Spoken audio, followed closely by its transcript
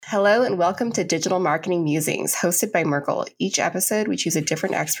Hello and welcome to Digital Marketing Musings, hosted by Merkle. Each episode, we choose a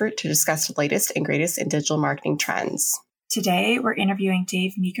different expert to discuss the latest and greatest in digital marketing trends. Today, we're interviewing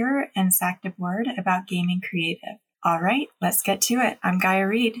Dave Meeker and Zach DeBoard about gaming creative. All right, let's get to it. I'm Gaia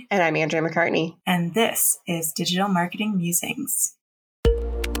Reed. And I'm Andrea McCartney. And this is Digital Marketing Musings.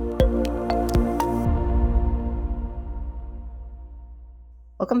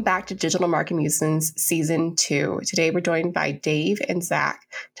 Welcome back to Digital Marketing Musings Season 2. Today, we're joined by Dave and Zach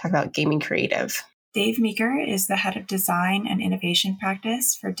to talk about gaming creative. Dave Meeker is the head of design and innovation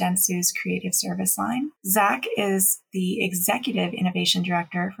practice for Dentsu's creative service line. Zach is the executive innovation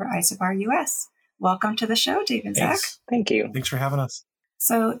director for Isobar US. Welcome to the show, Dave and Zach. Thank you. Thanks for having us.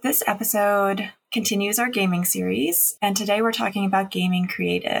 So this episode continues our gaming series, and today we're talking about gaming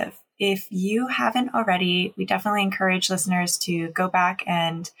creative. If you haven't already, we definitely encourage listeners to go back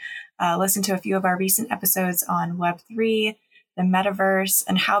and listen to a few of our recent episodes on Web3, the metaverse,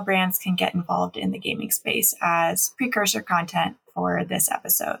 and how brands can get involved in the gaming space as precursor content for this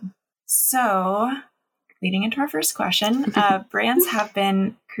episode. So, leading into our first question, brands have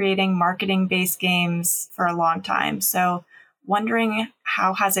been creating marketing-based games for a long time. So, wondering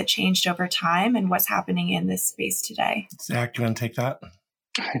how has it changed over time and what's happening in this space today? Zach, do you want to take that?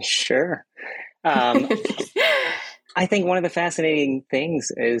 Sure. I think one of the fascinating things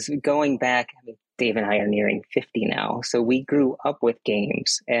is going back. Dave and I are nearing 50 now. So we grew up with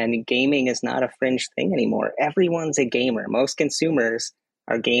games, and gaming is not a fringe thing anymore. Everyone's a gamer. Most consumers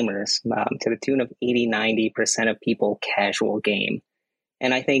are gamers, to the tune of 80-90% of people casual game.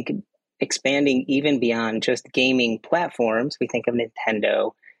 And I think expanding even beyond just gaming platforms, we think of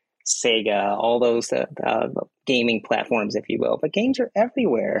Nintendo, Sega, all those gaming platforms, if you will. But games are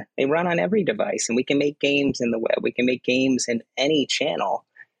everywhere. They run on every device, and we can make games in the web. We can make games in any channel.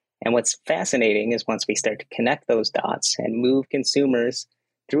 And what's fascinating is once we start to connect those dots and move consumers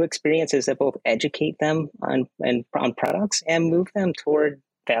through experiences that both educate them on products and move them toward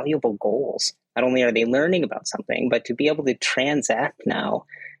valuable goals. Not only are they learning about something, but to be able to transact now,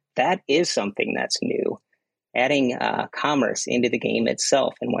 that is something that's new. Adding commerce into the game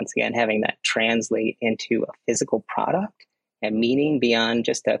itself, and once again, having that translate into a physical product and meaning beyond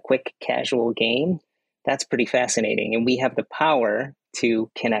just a quick casual game, that's pretty fascinating. And we have the power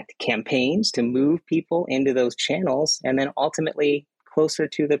to connect campaigns, to move people into those channels, and then ultimately closer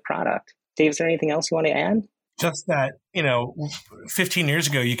to the product. Dave, is there anything else you want to add? Just that, 15 years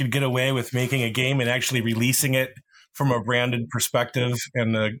ago, you could get away with making a game and actually releasing it from a branded perspective,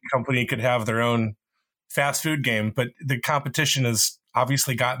 and the company could have their own fast food game. But the competition has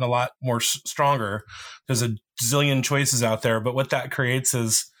obviously gotten a lot more stronger. There's a zillion choices out there, but what that creates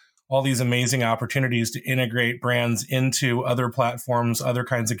is all these amazing opportunities to integrate brands into other platforms, other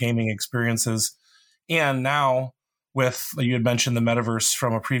kinds of gaming experiences. And now with, you had mentioned the metaverse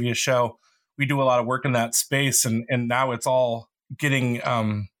from a previous show, we do a lot of work in that space, and now it's all getting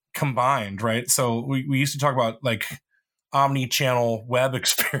combined, right? So we used to talk about like omni-channel web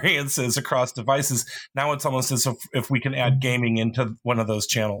experiences across devices. Now it's almost as if we can add gaming into one of those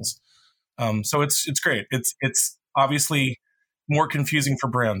channels. So it's great. It's obviously more confusing for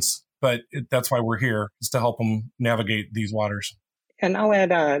brands, but that's why we're here, is to help them navigate these waters. And I'll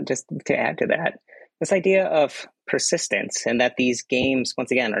add, just to add to that, this idea of persistence, and that these games,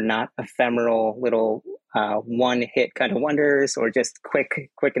 once again, are not ephemeral little one-hit kind of wonders or just quick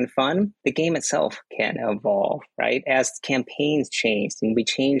and fun. The game itself can evolve, right? As campaigns change and we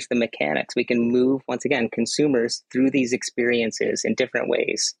change the mechanics, we can move, once again, consumers through these experiences in different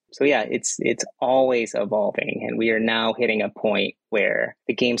ways. So yeah, it's always evolving, and we are now hitting a point where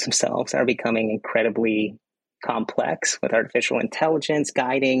the games themselves are becoming incredibly complex, with artificial intelligence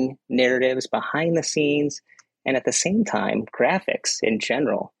guiding narratives behind the scenes. And at the same time, graphics in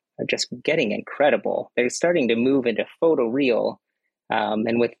general are just getting incredible. They're starting to move into photoreal.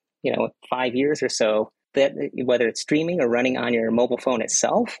 And with 5 years or so, that whether it's streaming or running on your mobile phone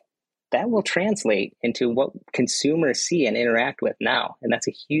itself, that will translate into what consumers see and interact with now. And that's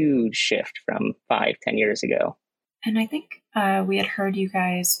a huge shift from 5-10 years ago. And I think we had heard you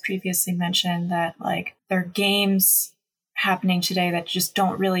guys previously mention that there are games happening today that just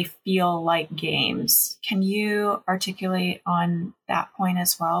don't really feel like games. Can you articulate on that point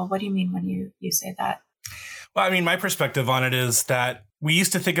as well? What do you mean when you say that? Well, I mean, my perspective on it is that we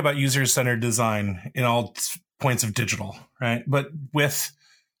used to think about user-centered design in all points of digital, right? But with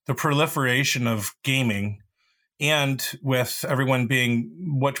the proliferation of gaming, and with everyone being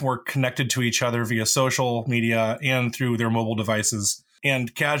much more connected to each other via social media and through their mobile devices,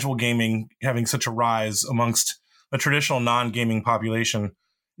 and casual gaming having such a rise amongst a traditional non-gaming population,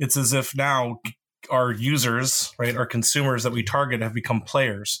 it's as if now our users, right, our consumers that we target have become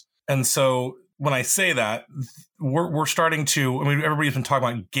players. And so when I say that, we're starting to, I mean, everybody's been talking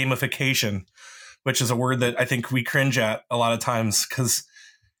about gamification, which is a word that I think we cringe at a lot of times because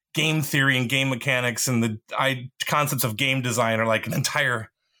game theory and game mechanics and the concepts of game design are like an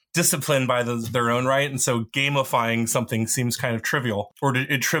entire discipline by their own right. And so gamifying something seems kind of trivial, or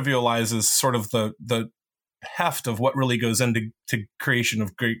it trivializes sort of the heft of what really goes into creation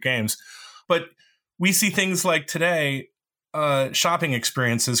of great games. But we see things like today, shopping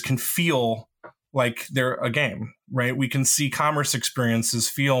experiences can feel like they're a game, right? We can see commerce experiences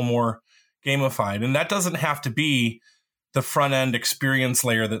feel more gamified. And that doesn't have to be the front end experience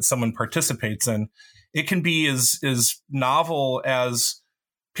layer that someone participates in. It can be as novel as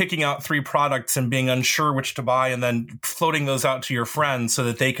picking out 3 products and being unsure which to buy and then floating those out to your friends so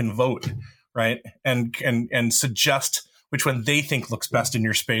that they can vote, right? And suggest which one they think looks best in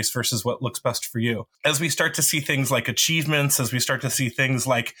your space versus what looks best for you. As we start to see things like achievements, as we start to see things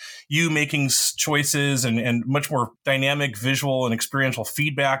like you making choices and much more dynamic visual and experiential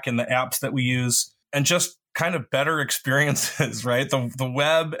feedback in the apps that we use, and just kind of better experiences, right? The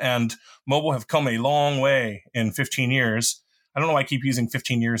web and mobile have come a long way in 15 years. I don't know why I keep using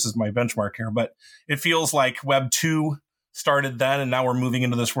 15 years as my benchmark here, but it feels like Web 2 started then, and now we're moving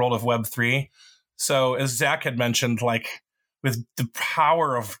into this world of Web 3. So as Zach had mentioned, like with the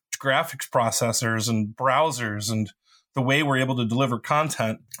power of graphics processors and browsers and the way we're able to deliver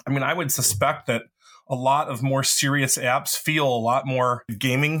content, I mean, I would suspect that a lot of more serious apps feel a lot more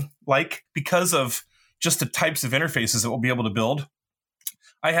gaming-like because of just the types of interfaces that we'll be able to build.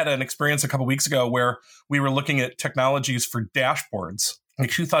 I had an experience a couple weeks ago where we were looking at technologies for dashboards.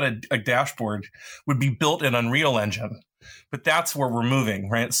 Like, who thought a dashboard would be built in Unreal Engine? But that's where we're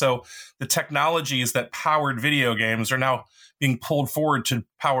moving, right? So the technologies that powered video games are now being pulled forward to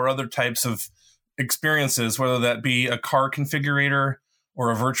power other types of experiences, whether that be a car configurator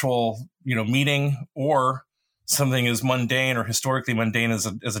or a virtual, meeting, or something as mundane or historically mundane as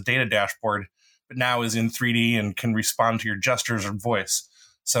a data dashboard, but now is in 3D and can respond to your gestures or voice.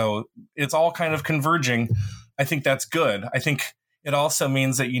 So it's all kind of converging. I think that's good. I think it also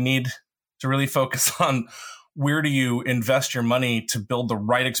means that you need to really focus on where do you invest your money to build the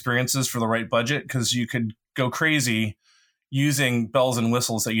right experiences for the right budget, because you could go crazy using bells and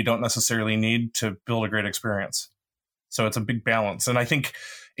whistles that you don't necessarily need to build a great experience. So it's a big balance. And I think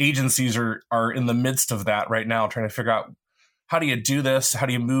agencies are in the midst of that right now, trying to figure out, how do you do this? How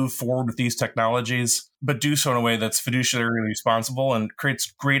do you move forward with these technologies, but do so in a way that's fiduciarily responsible and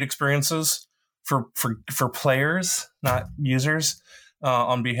creates great experiences for players, not users,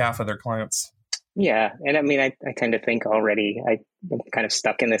 on behalf of their clients? Yeah. And I mean, I tend to think already, I'm kind of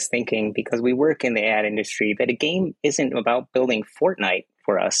stuck in this thinking because we work in the ad industry that a game isn't about building Fortnite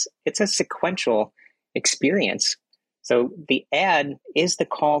for us. It's a sequential experience. So the ad is the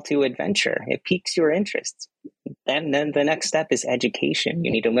call to adventure. It piques your interest. And then the next step is education.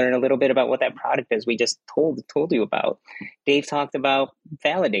 You need to learn a little bit about what that product is we just told you about. Dave talked about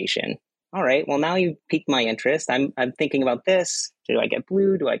validation. All right, well, now you piqued my interest. I'm thinking about this. Do I get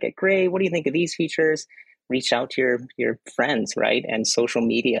blue? Do I get gray? What do you think of these features? Reach out to your friends, right? And social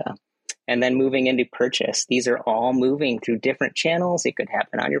media. And then moving into purchase. These are all moving through different channels. It could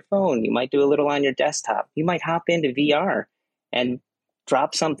happen on your phone. You might do a little on your desktop. You might hop into VR and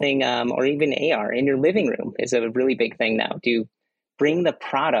drop something, or even AR in your living room is a really big thing now. To bring the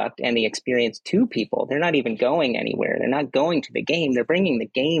product and the experience to people. They're not even going anywhere. They're not going to the game. They're bringing the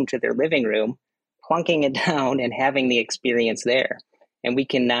game to their living room, plunking it down and having the experience there. And we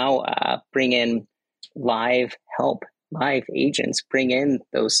can now bring in live help, live agents, bring in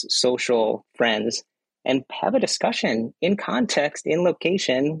those social friends and have a discussion in context, in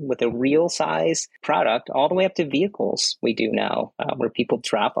location with a real size product, all the way up to vehicles we do now, where people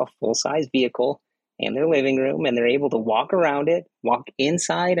drop a full size vehicle in their living room and they're able to walk around it, walk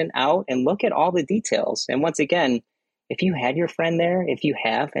inside and out and look at all the details. And once again, if you had your friend there, if you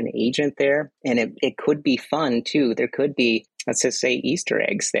have an agent there, and it could be fun too, there could be, let's just say, Easter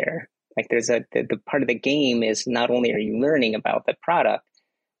eggs there. Like there's the part of the game is not only are you learning about the product,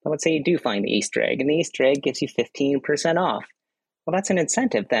 but let's say you do find the Easter egg and the Easter egg gives you 15% off. Well, that's an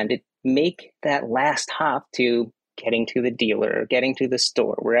incentive then to make that last hop to getting to the dealer, getting to the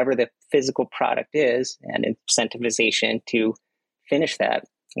store, wherever the physical product is, and incentivization to finish that.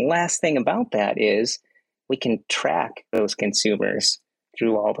 Last thing about that is we can track those consumers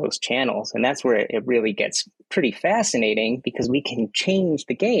through all those channels. And that's where it really gets pretty fascinating because we can change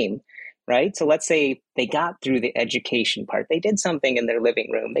the game, right? So let's say they got through the education part. They did something in their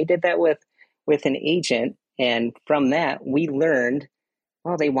living room. They did that with an agent. And from that, we learned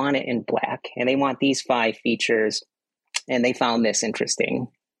well, they want it in black and they want these 5 features and they found this interesting.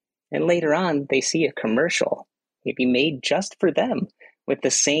 And later on, they see a commercial maybe made just for them with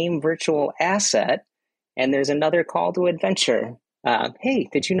the same virtual asset. And there's another call to adventure. Hey,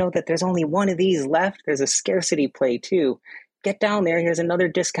 did you know that there's only one of these left? There's a scarcity play too. Get down there. Here's another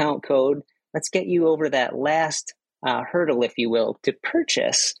discount code. Let's get you over that last hurdle, if you will, to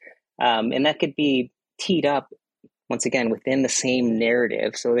purchase. And that could be teed up, once again, within the same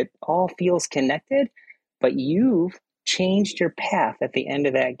narrative. So it all feels connected, but you've changed your path at the end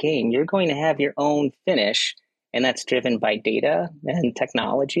of that game. You're going to have your own finish, and that's driven by data and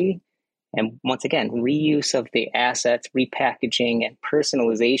technology. And once again, reuse of the assets, repackaging, and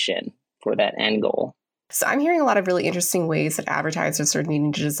personalization for that end goal. So I'm hearing a lot of really interesting ways that advertisers are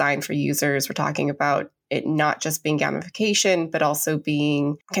needing to design for users. We're talking about it not just being gamification, but also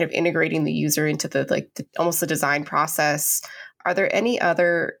being kind of integrating the user into almost the design process. Are there any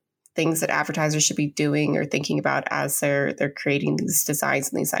other things that advertisers should be doing or thinking about as they're creating these designs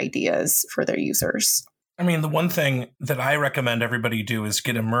and these ideas for their users? I mean, the one thing that I recommend everybody do is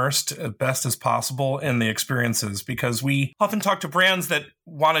get immersed as best as possible in the experiences, because we often talk to brands that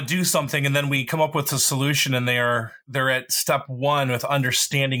want to do something and then we come up with a solution and they're at step 1 with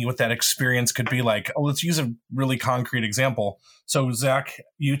understanding what that experience could be like. Oh, let's use a really concrete example. So Zach,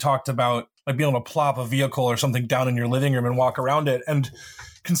 you talked about like being able to plop a vehicle or something down in your living room and walk around it. And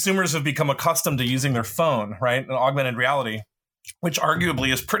consumers have become accustomed to using their phone, right? And augmented reality, which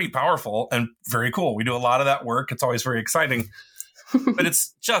arguably is pretty powerful and very cool. We do a lot of that work. It's always very exciting. But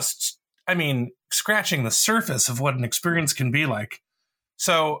it's just, I mean, scratching the surface of what an experience can be like.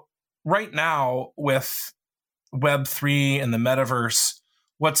 So right now with Web3 and the metaverse,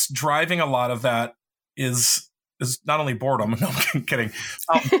 what's driving a lot of that is not only boredom, no, I'm kidding,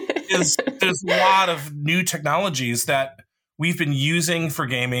 is there's a lot of new technologies that we've been using for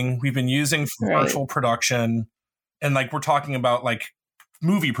gaming, we've been using for virtual production. And like we're talking about like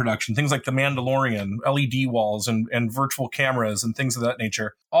movie production, things like The Mandalorian, LED walls and virtual cameras and things of that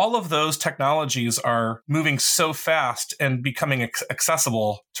nature. All of those technologies are moving so fast and becoming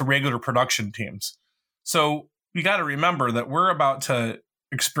accessible to regular production teams. So we got to remember that we're about to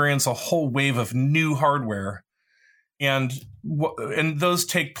experience a whole wave of new hardware. And those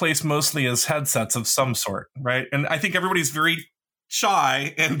take place mostly as headsets of some sort, right? And I think everybody's very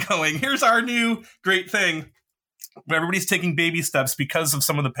shy and going, here's our new great thing. But everybody's taking baby steps because of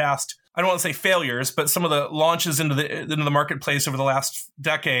some of the past, I don't want to say failures, but some of the launches into the marketplace over the last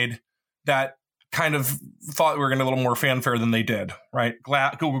decade that kind of thought we were going to get a little more fanfare than they did, right?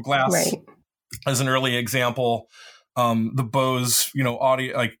 Google Glass as an early example, the Bose,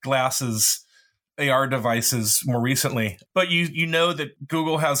 audio, like glasses, AR devices more recently. But you know that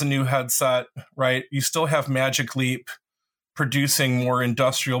Google has a new headset, right? You still have Magic Leap producing more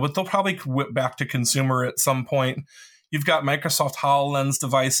industrial, but they'll probably whip back to consumer at some point. You've got Microsoft HoloLens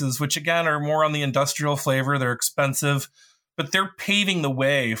devices, which again are more on the industrial flavor. They're expensive, but they're paving the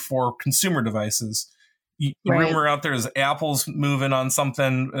way for consumer devices. The rumor out there is Apple's moving on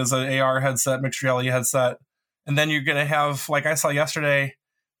something as an AR headset, mixed reality headset. And then you're going to have, like I saw yesterday,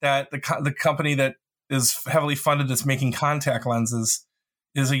 that the company that is heavily funded that's making contact lenses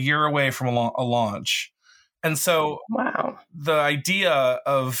is a year away from a launch. And so the idea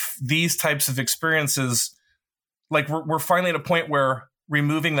of these types of experiences, like we're finally at a point where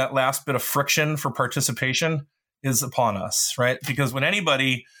removing that last bit of friction for participation is upon us, right? Because when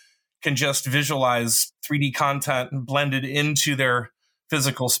anybody can just visualize 3D content and blend it into their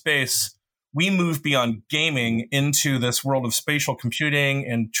physical space, we move beyond gaming into this world of spatial computing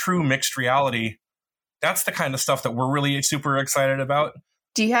and true mixed reality. That's the kind of stuff that we're really super excited about.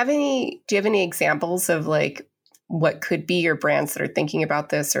 Do you have any examples of like what could be your brands that are thinking about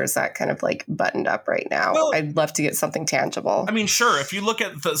this, or is that kind of like buttoned up right now? Well, I'd love to get something tangible. I mean, sure. If you look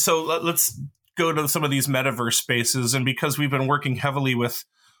at let's go to some of these metaverse spaces. And because we've been working heavily with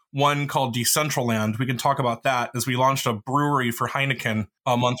one called Decentraland, we can talk about that as we launched a brewery for Heineken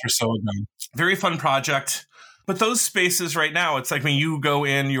a month or so ago. Very fun project. But those spaces right now, it's like when you go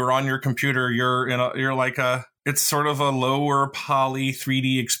in, you're on your computer, it's sort of a lower poly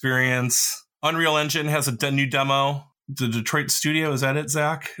 3D experience. Unreal Engine has a new demo. The Detroit studio, is that it,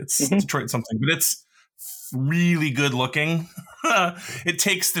 Zach? It's Detroit something, but it's really good looking. It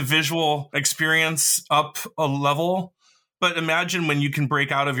takes the visual experience up a level. But imagine when you can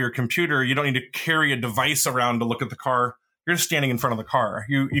break out of your computer, you don't need to carry a device around to look at the car. You're just standing in front of the car.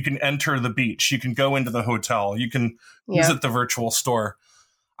 You can enter the beach. You can go into the hotel. You can visit the virtual store.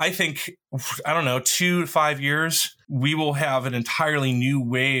 I think, 2 to 5 years, we will have an entirely new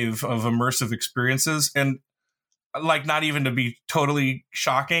wave of immersive experiences. And like, not even to be totally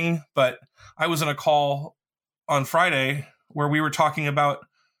shocking, but I was in a call on Friday where we were talking about,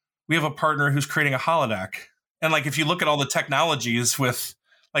 we have a partner who's creating a holodeck. And like, if you look at all the technologies with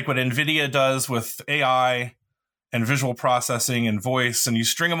like what NVIDIA does with AI and visual processing and voice, and you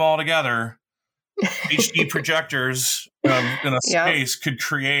string them all together, HD projectors in a space could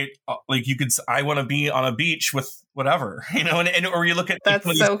create, like, you could, I want to be on a beach with whatever, you know, and or you look at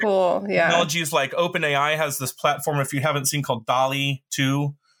that's so cool. Yeah. Technologies like OpenAI has this platform, if you haven't seen, called DALL-E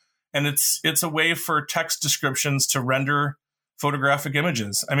 2. And it's a way for text descriptions to render photographic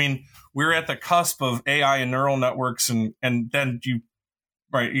images. I mean, we're at the cusp of AI and neural networks, and then you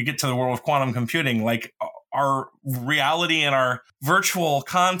get to the world of quantum computing. Like, our reality and our virtual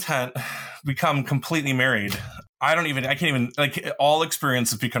content become completely married. I can't even, like, all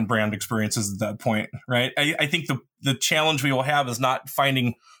experiences become brand experiences at that point, right? I think the challenge we will have is not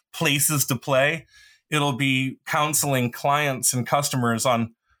finding places to play. It'll be counseling clients and customers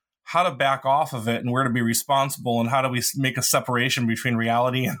on how to back off of it and where to be responsible, and how do we make a separation between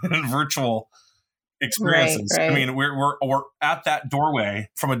reality and virtual experiences. Right. I mean, we're at that doorway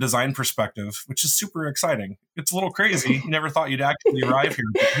from a design perspective, which is super exciting. It's a little crazy. You never thought you'd actually arrive here,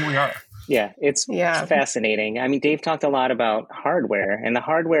 but here we are. Yeah, it's fascinating. I mean, Dave talked a lot about hardware, and the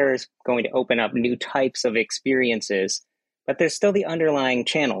hardware is going to open up new types of experiences, but there's still the underlying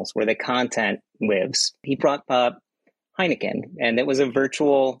channels where the content lives. He brought up Heineken, and it was a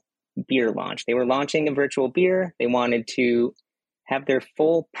virtual beer launch. They were launching a virtual beer. They wanted to have their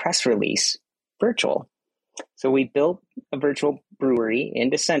full press release virtual. So we built a virtual brewery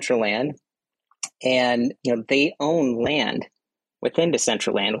in Decentraland, and they own land within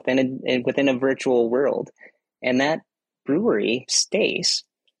Decentraland, within a virtual world, and that brewery stays.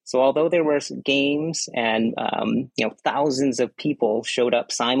 So although there were games and thousands of people showed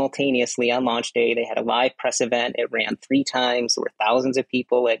up simultaneously on launch day, they had a live press event. It ran 3 times. There were thousands of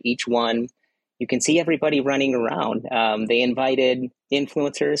people at each one. You can see everybody running around. They invited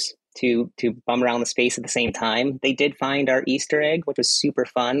influencers to bum around the space at the same time. They did find our Easter egg, which was super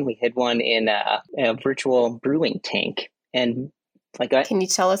fun. We hid one in a virtual brewing tank. And can you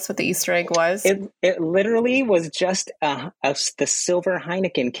tell us what the Easter egg was? It literally was just the silver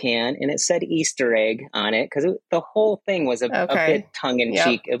Heineken can, and it said Easter egg on it, because the whole thing was a bit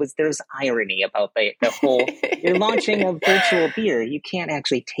tongue-in-cheek. Yep. There's irony about the whole, you're launching a virtual beer. You can't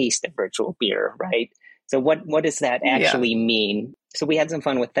actually taste a virtual beer, right? So what does that actually mean? So we had some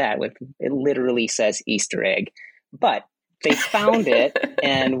fun with that. It literally says Easter egg. But they found it,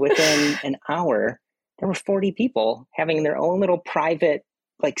 and within an hour, there were 40 people having their own little private,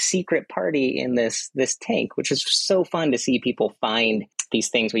 like, secret party in this tank, which was so fun to see people find these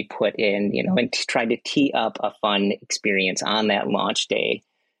things we put in, and try to tee up a fun experience on that launch day.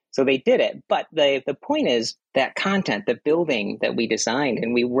 So they did it. But the point is that content, the building that we designed,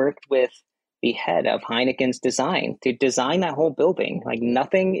 and we worked with the head of Heineken's design to design that whole building. Like,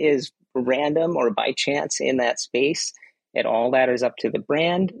 nothing is random or by chance in that space. It all ladders up to the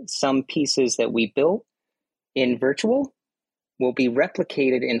brand. Some pieces that we built in virtual will be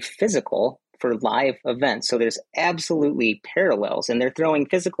replicated in physical for live events. So there's absolutely parallels, and they're throwing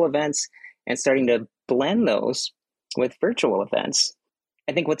physical events and starting to blend those with virtual events.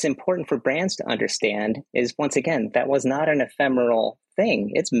 I think what's important for brands to understand is, once again, that was not an ephemeral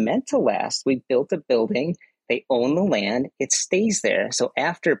thing. It's meant to last. We built a building. They own the land. It stays there. So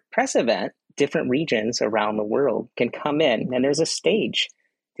after press event, different regions around the world can come in, and there's a stage.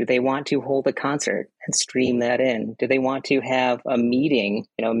 Do they want to hold a concert and stream that in? Do they want to have a meeting?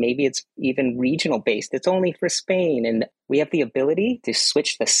 Maybe it's even regional based. It's only for Spain. And we have the ability to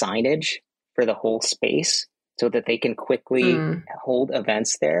switch the signage for the whole space so that they can quickly hold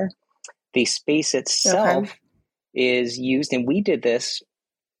events there. The space itself is used, and we did this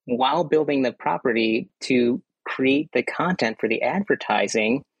while building the property to create the content for the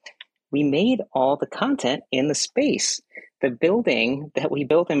advertising. We made all the content in the space. The building that we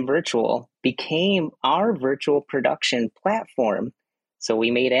built in virtual became our virtual production platform. So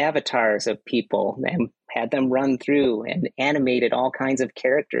we made avatars of people and had them run through and animated all kinds of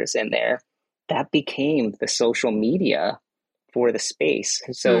characters in there. That became the social media for the space.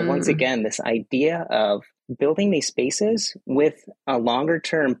 So once again, this idea of building these spaces with a longer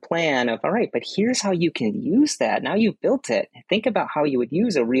term plan of, all right, but here's how you can use that. Now you've built it. Think about how you would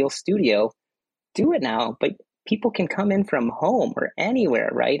use a real studio. Do it now, but people can come in from home or anywhere,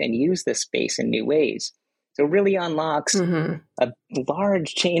 right? And use this space in new ways. So it really unlocks a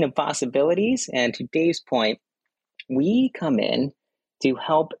large chain of possibilities. And to Dave's point, we come in to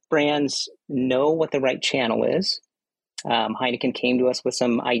help brands know what the right channel is. Heineken came to us with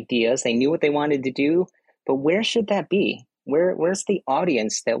some ideas. They knew what they wanted to do, but where should that be? Where's the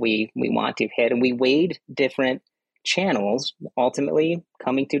audience that we want to hit? And we weighed different channels. Ultimately,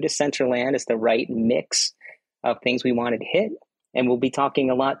 coming to Decentraland is the right mix of things we wanted to hit. And we'll be talking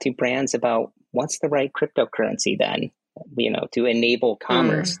a lot to brands about what's the right cryptocurrency then, to enable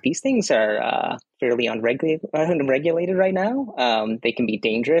commerce. These things are fairly unregulated right now. They can be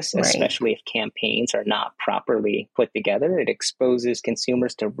dangerous, especially if campaigns are not properly put together. It exposes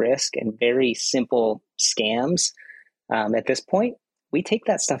consumers to risk and very simple scams. At this point, we take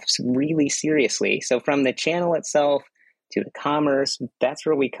that stuff really seriously. So from the channel itself to the commerce, that's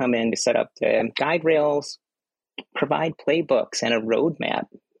where we come in to set up the guide rails, provide playbooks and a roadmap.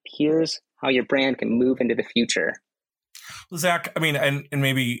 Here's how your brand can move into the future. Well, Zach, I mean, and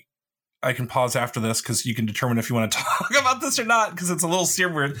maybe I can pause after this because you can determine if you want to talk about this or not, because it's a little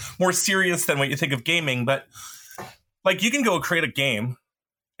more serious than what you think of gaming. But like, you can go create a game,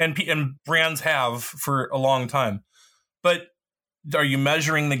 and brands have for a long time. But are you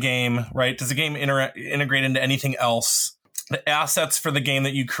measuring the game, right? Does the game integrate into anything else? The assets for the game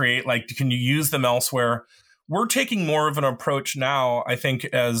that you create, like, can you use them elsewhere? We're taking more of an approach now, I think,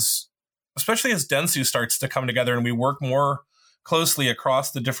 especially as Dentsu starts to come together and we work more closely across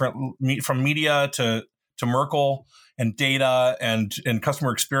the different, from media to Merkle and data and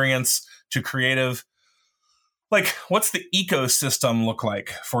customer experience to creative. Like, what's the ecosystem look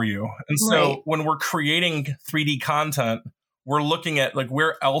like for you? And so when we're creating 3D content, we're looking at, like,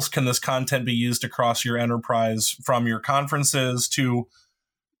 where else can this content be used across your enterprise, from your conferences to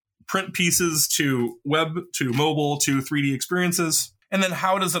print pieces to web to mobile to 3D experiences. And then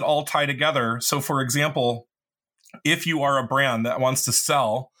how does it all tie together? So, for example, if you are a brand that wants to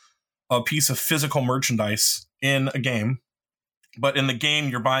sell a piece of physical merchandise in a game, but in the game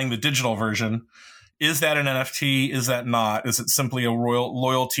you're buying the digital version, is that an NFT? Is that not? Is it simply a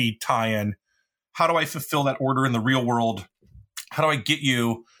loyalty tie-in? How do I fulfill that order in the real world? How do I get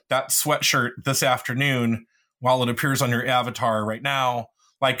you that sweatshirt this afternoon while it appears on your avatar right now?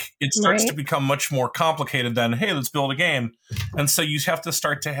 Like, it starts to become much more complicated than, hey, let's build a game. And so you have to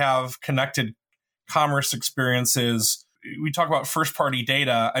start to have connected commerce experiences. We talk about first-party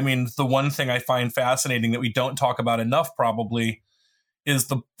data. I mean, the one thing I find fascinating that we don't talk about enough probably is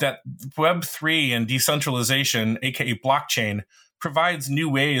that Web3 and decentralization, aka blockchain, provides new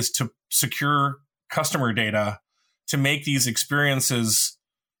ways to secure customer data to make these experiences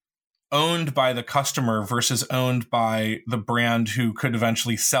owned by the customer versus owned by the brand who could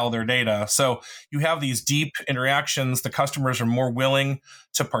eventually sell their data. So you have these deep interactions. The customers are more willing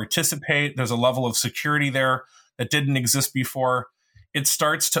to participate. There's a level of security there that didn't exist before. It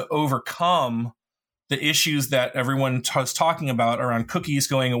starts to overcome the issues that everyone was talking about around cookies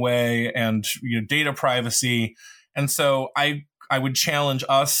going away and data privacy. And so I would challenge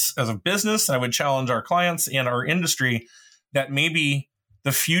us as a business, I would challenge our clients and our industry that maybe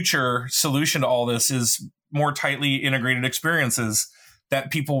the future solution to all this is more tightly integrated experiences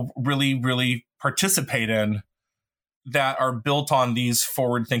that people really, really participate in that are built on these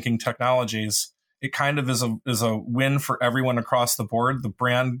forward-thinking technologies. It kind of is a win for everyone across the board. The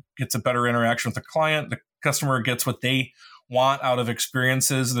brand gets a better interaction with the client. The customer gets what they want out of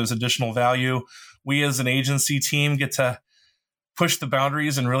experiences. There's additional value. We as an agency team get to push the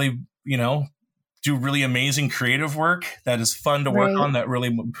boundaries and really, do really amazing creative work that is fun to work on, that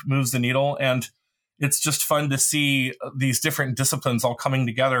really moves the needle. And it's just fun to see these different disciplines all coming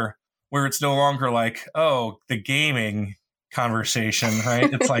together where it's no longer like, oh, the gaming conversation,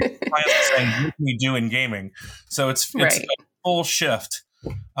 right? It's like clients saying, what can we do in gaming? So it's a full shift.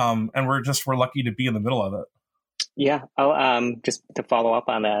 And we're lucky to be in the middle of it. Yeah. I'll, just to follow up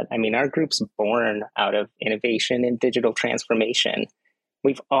on that. I mean, our group's born out of innovation and digital transformation.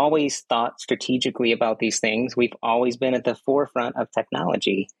 We've always thought strategically about these things. We've always been at the forefront of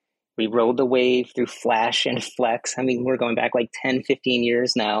technology. We rode the wave through Flash and Flex. I mean, we're going back like 10, 15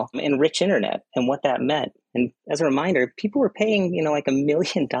 years now, and rich internet and what that meant. And as a reminder, people were paying, like $1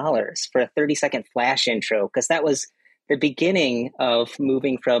 million for a 30-second Flash intro, because that was the beginning of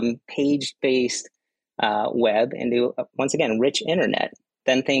moving from page-based web into, once again, rich internet.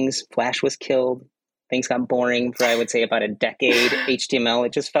 Then Flash was killed. Things got boring for, I would say, about a decade. HTML,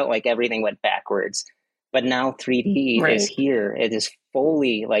 it just felt like everything went backwards. But now 3D is here. It is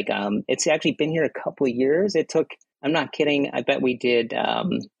fully it's actually been here a couple of years. It took, I'm not kidding, I bet we did,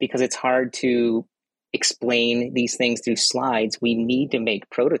 because it's hard to explain these things through slides. We need to make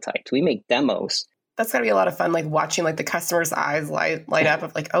prototypes. We make demos. That's gotta be a lot of fun, like watching like the customer's eyes light up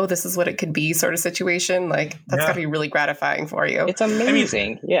of like, oh, this is what it could be sort of situation. Like that's gotta be really gratifying for you. It's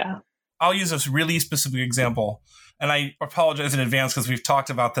amazing. Yeah. I'll use this really specific example, and I apologize in advance because we've talked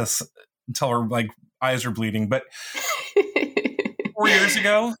about this until we're like eyes are bleeding. But 4 years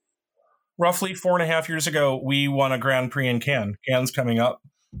ago, roughly 4.5 years ago, we won a Grand Prix in Cannes. Cannes coming up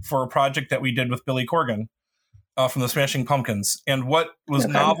for a project that we did with Billy Corgan from the Smashing Pumpkins. And what was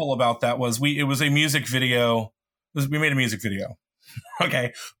novel about that was it was a music video. We made a music video.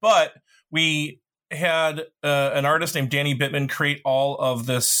 Okay. But we had an artist named Danny Bittman create all of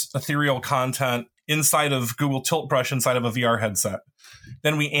this ethereal content inside of Google Tilt Brush inside of a VR headset.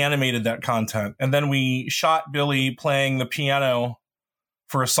 Then we animated that content. And then we shot Billy playing the piano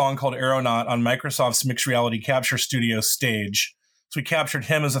for a song called Aeronaut on Microsoft's Mixed Reality Capture Studio stage. So we captured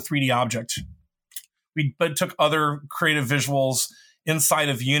him as a 3D object. We took other creative visuals inside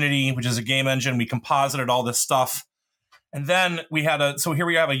of Unity, which is a game engine. We composited all this stuff. And then so here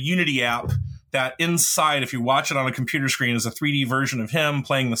we have a Unity app that inside, if you watch it on a computer screen, is a 3D version of him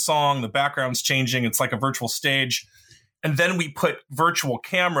playing the song. The background's changing. It's like a virtual stage. And then we put virtual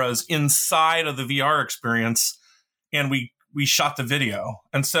cameras inside of the VR experience, and we shot the video.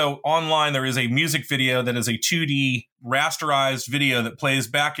 And so online, there is a music video that is a 2D rasterized video that plays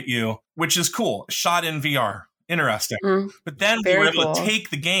back at you, which is cool. Shot in VR. Interesting. But then we were able to take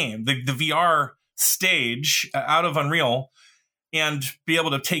the game, the VR stage out of Unreal, and be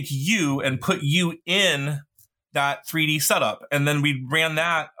able to take you and put you in that 3D setup. And then we ran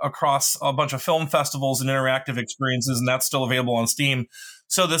that across a bunch of film festivals and interactive experiences, and that's still available on Steam.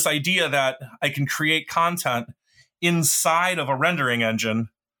 So this idea that I can create content inside of a rendering engine,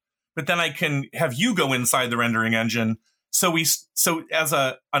 but then I can have you go inside the rendering engine. So as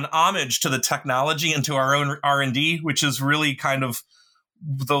an homage to the technology and to our own R&D, which is really kind of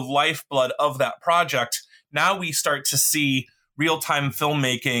the lifeblood of that project, now we start to see real-time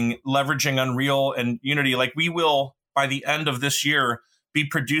filmmaking leveraging Unreal and Unity. Like, we will, by the end of this year, be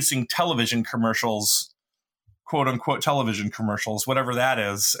producing television commercials, quote unquote television commercials, whatever that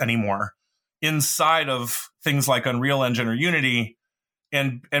is anymore, inside of things like Unreal Engine or Unity,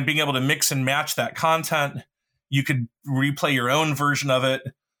 and being able to mix and match that content. You could replay your own version of it.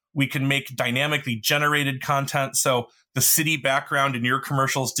 We can make dynamically generated content. So the city background in your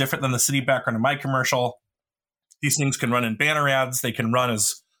commercial is different than the city background in my commercial. These things can run in banner ads. They can run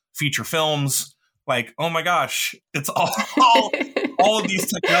as feature films. Like, oh my gosh, it's all of these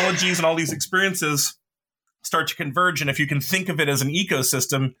technologies and all these experiences start to converge. And if you can think of it as an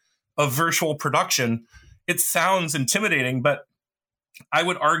ecosystem of virtual production, it sounds intimidating, but I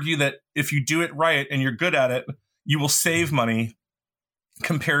would argue that if you do it right and you're good at it, you will save money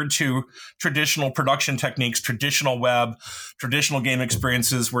compared to traditional production techniques, traditional web, traditional game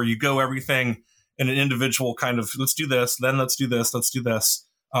experiences where you go everything in an individual kind of, let's do this, then let's do this, let's do this.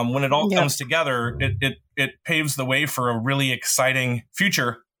 When it all comes together, it paves the way for a really exciting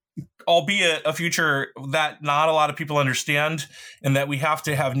future, albeit a future that not a lot of people understand, and that we have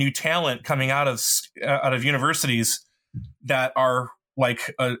to have new talent coming out of universities that are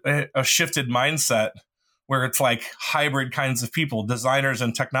like a shifted mindset, where it's like hybrid kinds of people, designers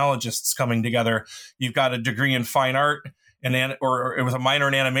and technologists coming together. You've got a degree in fine art or it was a minor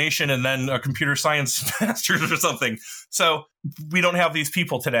in animation and then a computer science master's or something. So we don't have these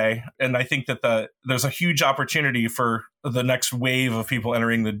people today. And I think that there's a huge opportunity for the next wave of people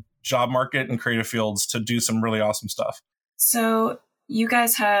entering the job market and creative fields to do some really awesome stuff. So you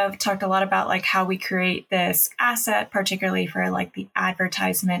guys have talked a lot about like how we create this asset, particularly for like the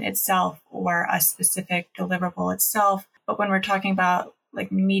advertisement itself or a specific deliverable itself. But when we're talking about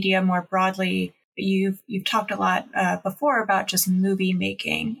like media more broadly, you've talked a lot before about just movie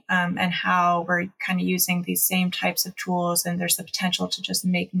making and how we're kind of using these same types of tools, and there's the potential to just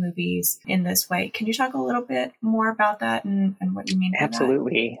make movies in this way. Can you talk a little bit more about that and what you mean by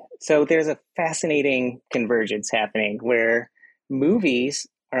Absolutely. So there's a fascinating convergence happening where movies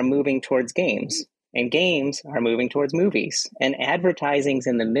are moving towards games and games are moving towards movies, and advertising's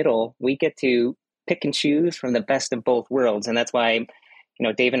in the middle. We get to pick and choose from the best of both worlds. And that's why,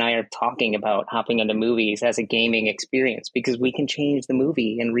 Dave and I are talking about hopping into movies as a gaming experience, because we can change the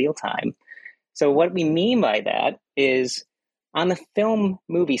movie in real time. So what we mean by that is, on the film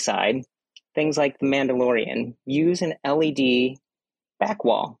movie side, things like The Mandalorian use an LED back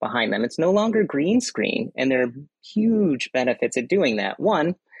wall behind them. It's no longer green screen, and there are huge benefits of doing that.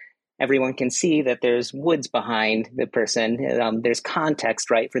 One, everyone can see that there's woods behind the person. There's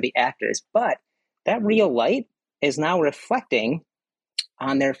context, right, for the actors. But that real light is now reflecting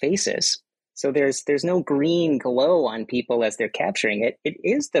on their faces. So there's no green glow on people as they're capturing it. It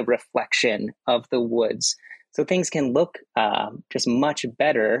is the reflection of the woods. So things can look just much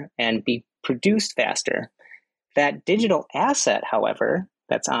better and be produced faster. That digital asset, however,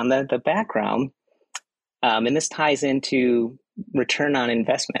 that's on the background, and this ties into return on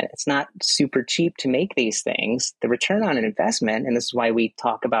investment. It's not super cheap to make these things. The return on an investment, and this is why we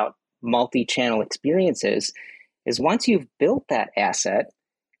talk about multi-channel experiences, is once you've built that asset,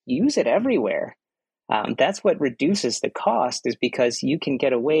 use it everywhere. That's what reduces the cost, is because you can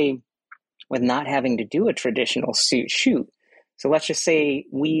get away with not having to do a traditional shoot. So let's just say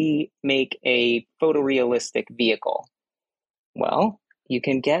we make a photorealistic vehicle. Well, you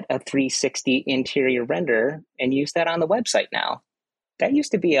can get a 360 interior render and use that on the website now. That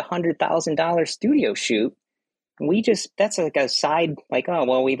used to be a $100,000 studio shoot. That's like a side, like, oh,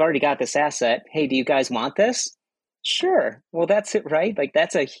 well, we've already got this asset. Hey, do you guys want this? Sure. Well, that's it, right? Like,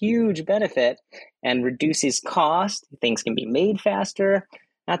 that's a huge benefit and reduces cost. Things can be made faster.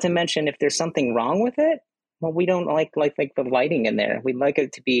 Not to mention, if there's something wrong with it, well, we don't like the lighting in there. We'd like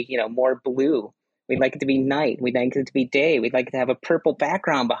it to be, more blue. We'd like it to be night. We'd like it to be day. We'd like it to have a purple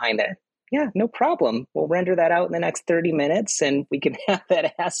background behind there. Yeah, no problem. We'll render that out in the next 30 minutes and we can have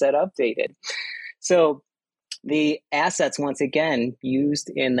that asset updated. So the assets, once again,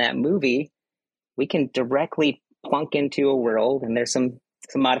 used in that movie, we can directly plunk into a world, and there's some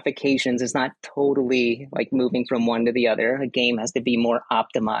modifications. It's not totally like moving from one to the other. A game has to be more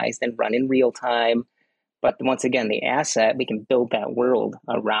optimized and run in real time. But once again, the asset, we can build that world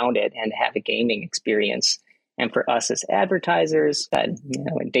around it and have a gaming experience. And for us as advertisers,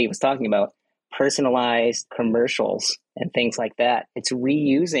 when Dave was talking about personalized commercials and things like that, it's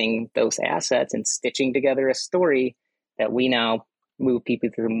reusing those assets and stitching together a story that we now move people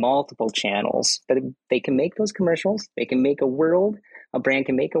through multiple channels. But they can make those commercials. They can make a world. A brand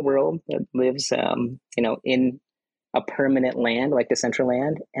can make a world that lives, in a permanent land like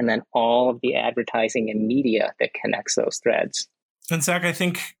Decentraland, and then all of the advertising and media that connects those threads. And Zach, I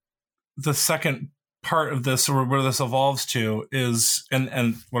think the second part of this, or where this evolves to, is,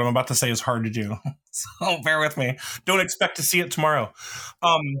 and what I'm about to say is hard to do, so bear with me. Don't expect to see it tomorrow.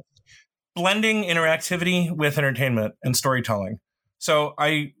 Blending interactivity with entertainment and storytelling. So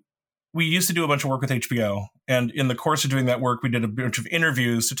we used to do a bunch of work with HBO, and in the course of doing that work, we did a bunch of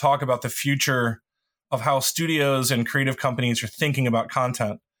interviews to talk about the future of how studios and creative companies are thinking about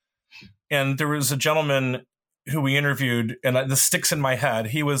content. And there was a gentleman who we interviewed, and this sticks in my head.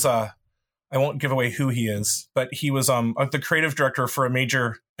 He was, I won't give away who he is, but he was the creative director for a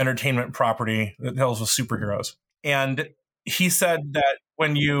major entertainment property that deals with superheroes. And he said that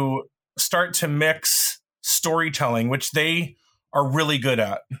when you start to mix storytelling, which they are really good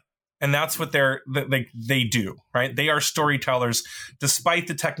at, and that's what they do, right? They are storytellers. Despite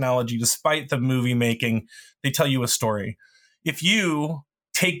the technology, despite the movie making, they tell you a story. If you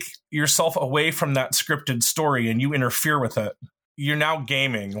take yourself away from that scripted story and you interfere with it, you're now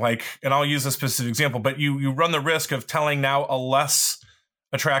gaming. And I'll use a specific example, but you run the risk of telling now a less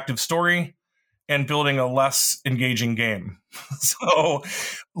attractive story and building a less engaging game. So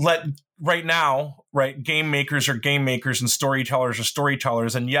right now, game makers are game makers and storytellers are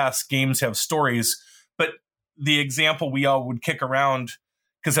storytellers. And yes, games have stories, but the example we all would kick around,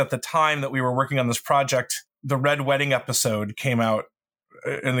 because at the time that we were working on this project, the Red Wedding episode came out,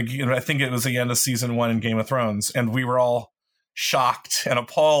 and I think it was the end of season 1 in Game of Thrones. And we were all shocked and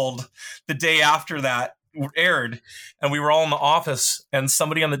appalled the day after that aired, and we were all in the office, and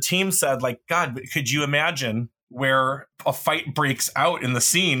somebody on the team said, God, could you imagine where a fight breaks out in the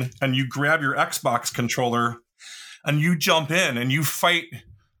scene and you grab your Xbox controller and you jump in and you fight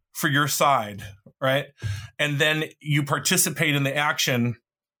for your side, right? And then you participate in the action,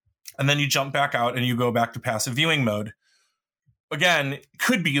 and then you jump back out and you go back to passive viewing mode. Again,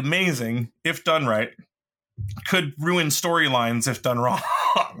 could be amazing if done right. Could ruin storylines if done wrong.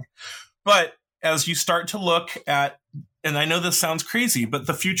 But as you start to look at, and I know this sounds crazy, but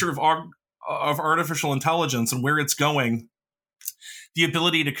the future of artificial intelligence and where it's going, the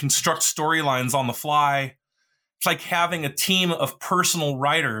ability to construct storylines on the fly, it's like having a team of personal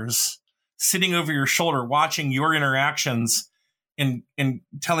writers sitting over your shoulder, watching your interactions and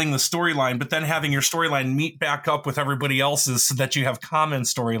telling the storyline, but then having your storyline meet back up with everybody else's so that you have common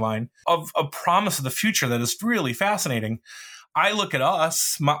storyline of a promise of the future that is really fascinating. I look at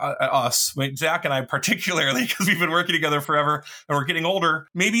us, Zach and I particularly, because we've been working together forever and we're getting older,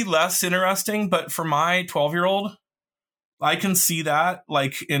 maybe less interesting, but for my 12-year-old, I can see that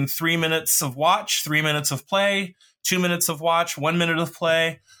in 3 minutes of watch, 3 minutes of play, 2 minutes of watch, 1 minute of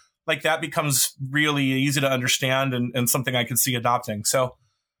play. That becomes really easy to understand and something I could see adopting. So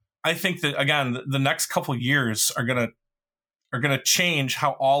I think that, again, the next couple of years are gonna change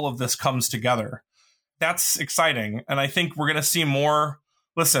how all of this comes together. That's exciting. And I think we're going to see more.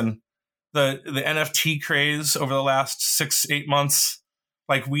 Listen, the NFT craze over the last 6-8 months,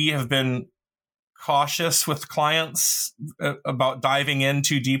 we have been cautious with clients about diving in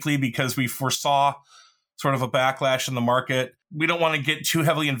too deeply because we foresaw sort of a backlash in the market. We don't want to get too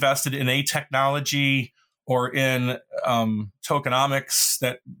heavily invested in a technology or in tokenomics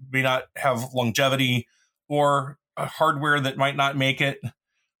that may not have longevity or a hardware that might not make it.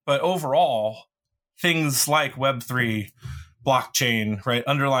 But overall, things like Web3, blockchain, right,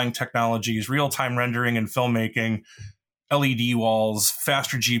 underlying technologies, real-time rendering and filmmaking, LED walls,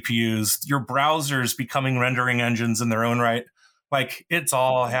 faster GPUs, your browsers becoming rendering engines in their own right. Like, it's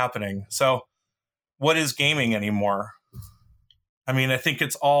all happening. So what is gaming anymore? I mean, I think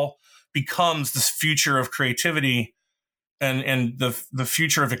it's all becomes this future of creativity and the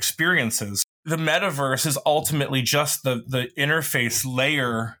future of experiences. The metaverse is ultimately just the interface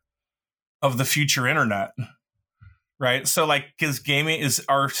layer of the future internet. Right. So like, because gaming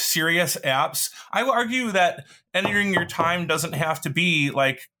are serious apps. I will argue that Entering Your Time doesn't have to be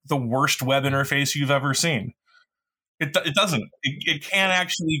like the worst web interface you've ever seen. It doesn't. It can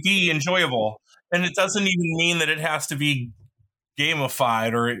actually be enjoyable. And it doesn't even mean that it has to be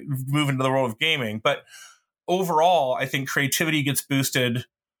gamified or move into the world of gaming. But overall, I think creativity gets boosted.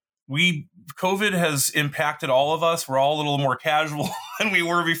 COVID has impacted all of us. We're all a little more casual than we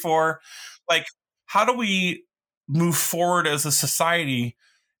were before. Like, how do we move forward as a society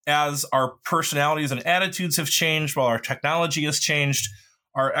as our personalities and attitudes have changed, while our technology has changed,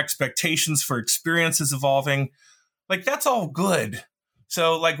 our expectations for experience is evolving? Like, that's all good.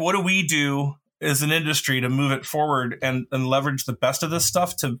 So, like, what do we do as an industry to move it forward and leverage the best of this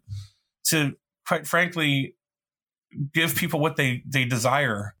stuff to quite frankly give people what they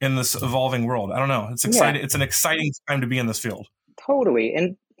desire in this evolving world? I don't know. It's exciting. Yeah. It's an exciting time to be in this field. Totally.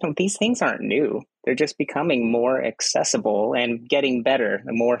 And these things aren't new. They're just becoming more accessible and getting better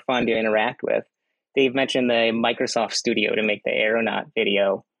and more fun to interact with. Dave mentioned the Microsoft Studio to make the Aeronaut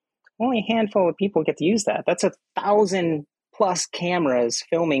video. Only a handful of people get to use that. That's 1,000+ cameras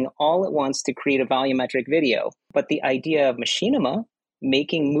filming all at once to create a volumetric video. But the idea of machinima,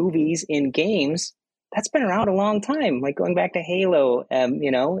 making movies in games, that's been around a long time, like going back to Halo, and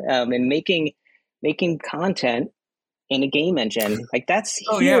making content in a game engine. Like, that's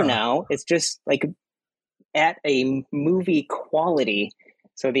here now. It's just like at a movie quality.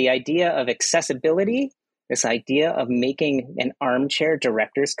 So the idea of accessibility, this idea of making an armchair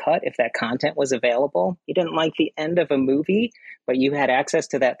director's cut, if that content was available, you didn't like the end of a movie, but you had access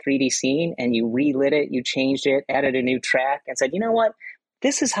to that 3D scene and you relit it, you changed it, added a new track and said, you know what?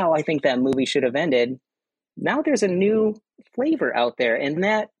 This is how I think that movie should have ended. Now there's a new flavor out there. And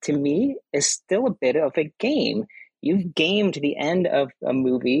that, to me, is still a bit of a game. You've gamed the end of a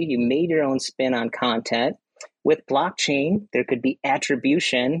movie. You made your own spin on content. With blockchain, there could be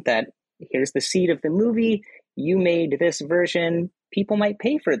attribution that here's the seed of the movie. You made this version. People might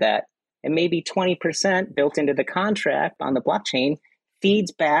pay for that. And maybe 20% built into the contract on the blockchain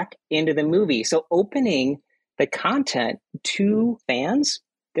feeds back into the movie. So opening the content to fans,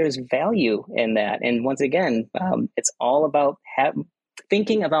 there's value in that. And once again, it's all about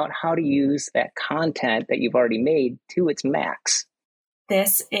thinking about how to use that content that you've already made to its max.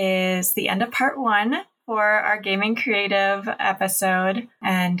 This is the end of part 1 for our Gaming Creative episode,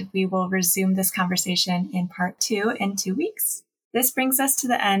 and we will resume this conversation in part 2 in 2 weeks. This brings us to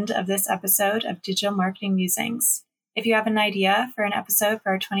the end of this episode of Digital Marketing Musings. If you have an idea for an episode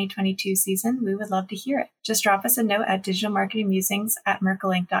for our 2022 season, we would love to hear it. Just drop us a note at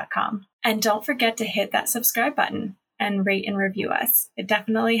digitalmarketingmusings@merkle-inc.com. And don't forget to hit that subscribe button and rate and review us. It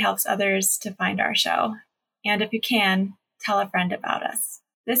definitely helps others to find our show. And if you can, tell a friend about us.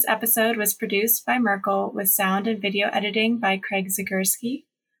 This episode was produced by Merkle with sound and video editing by Craig Zagurski.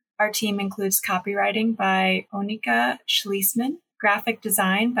 Our team includes copywriting by Onika Schlesman, graphic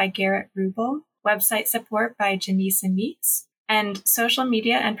design by Garrett Rubel, website support by Janisa Meets, and social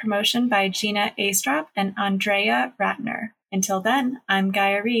media and promotion by Gina Astrop and Andrea Ratner. Until then, I'm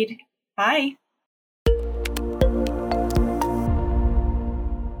Gaia Reed. Bye.